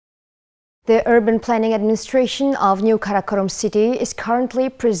The Urban Planning Administration of New Kharkhorum City is currently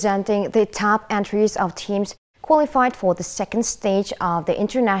presenting the top entries of teams qualified for the second stage of the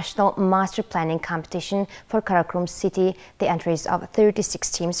International Master Planning Competition for Kharkhorum City. The entries of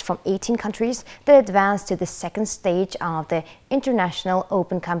 36 teams from 18 countries that advanced to the second stage of the International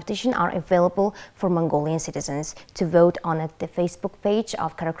Open Competition are available for Mongolian citizens to vote on at the Facebook page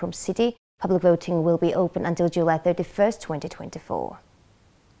of Kharkhorum City. Public voting will be open until July 31st, 2024.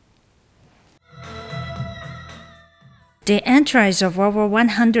 The entries of over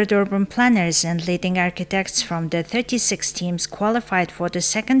 100 urban planners and leading architects from the 36 teams qualified for the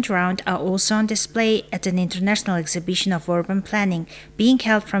second round are also on display at an international exhibition of urban planning being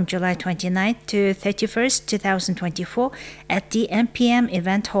held from July 29 to 31st, 2024 at the MPM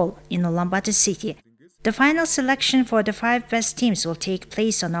Event Hall in Ulaanbaatar City. The final selection for the 5 best teams will take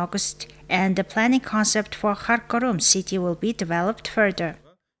place on August, and the planning concept for Kharkhorum City will be developed further.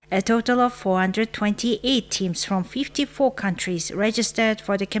 A total of 428 teams from 54 countries registered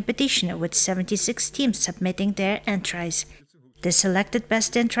for the competition, with 76 teams submitting their entries. The selected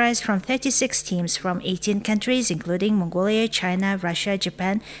best entries from 36 teams from 18 countries, including Mongolia, China, Russia,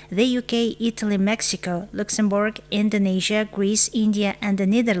 Japan, the UK, Italy, Mexico, Luxembourg, Indonesia, Greece, India, and the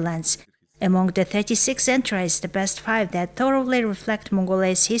Netherlands. Among the 36 entries, the best 5 that thoroughly reflect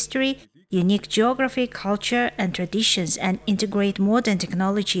Mongolia's history, unique geography, culture, and traditions, and integrate modern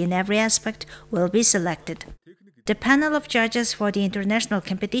technology in every aspect will be selected. The panel of judges for the international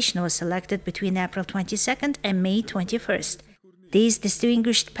competition was selected between April 22nd and May 21st. This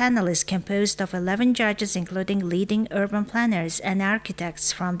distinguished panel is composed of 11 judges, including leading urban planners and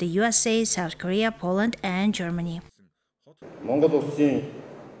architects from the USA, South Korea, Poland, and Germany.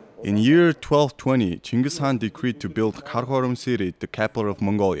 In year 1220, Genghis Khan decreed to build Kharkhorum city, the capital of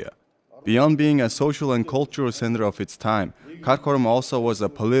Mongolia. Beyond being a social and cultural center of its time, Kharkhorum also was a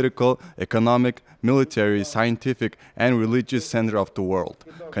political, economic, military, scientific, and religious center of the world,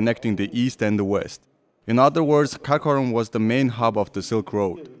 connecting the East and the West. In other words, Kharkhorum was the main hub of the Silk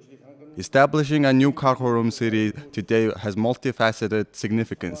Road. Establishing a new Kharkhorum city today has multifaceted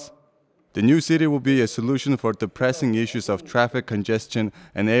significance. The new city will be a solution for the pressing issues of traffic congestion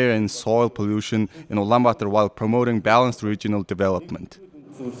and air and soil pollution in Ulaanbaatar while promoting balanced regional development.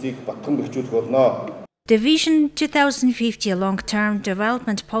 The Vision 2050 long-term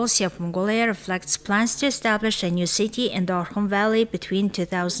development policy of Mongolia reflects plans to establish a new city in the Kharkhorum Valley between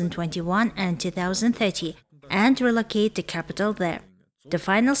 2021 and 2030 and relocate the capital there. The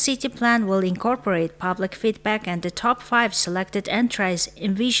final city plan will incorporate public feedback and the top 5 selected entries,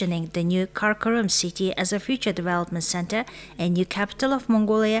 envisioning the new Kharkhorum city as a future development center, a new capital of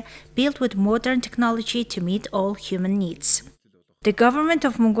Mongolia built with modern technology to meet all human needs. The government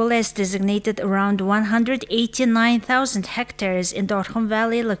of Mongolia has designated around 189,000 hectares in the Kharkhorum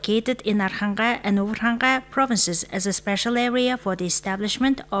Valley located in Arkhanqa and Urkhanqa provinces as a special area for the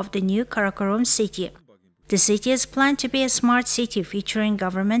establishment of the new Kharkhorum city. The city is planned to be a smart city featuring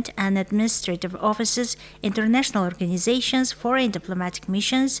government and administrative offices, international organizations, foreign diplomatic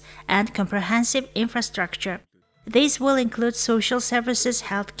missions, and comprehensive infrastructure. These will include social services,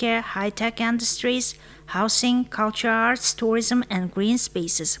 healthcare, high-tech industries, housing, culture, arts, tourism, and green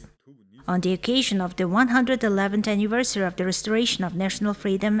spaces. On the occasion of the 111th anniversary of the restoration of national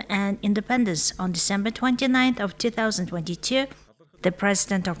freedom and independence on December 29th of 2022, the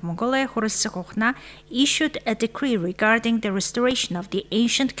President of Mongolia, Kharkhorum, issued a decree regarding the restoration of the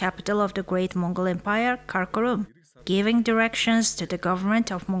ancient capital of the Great Mongol Empire, Kharkhorum, giving directions to the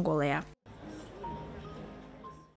government of Mongolia.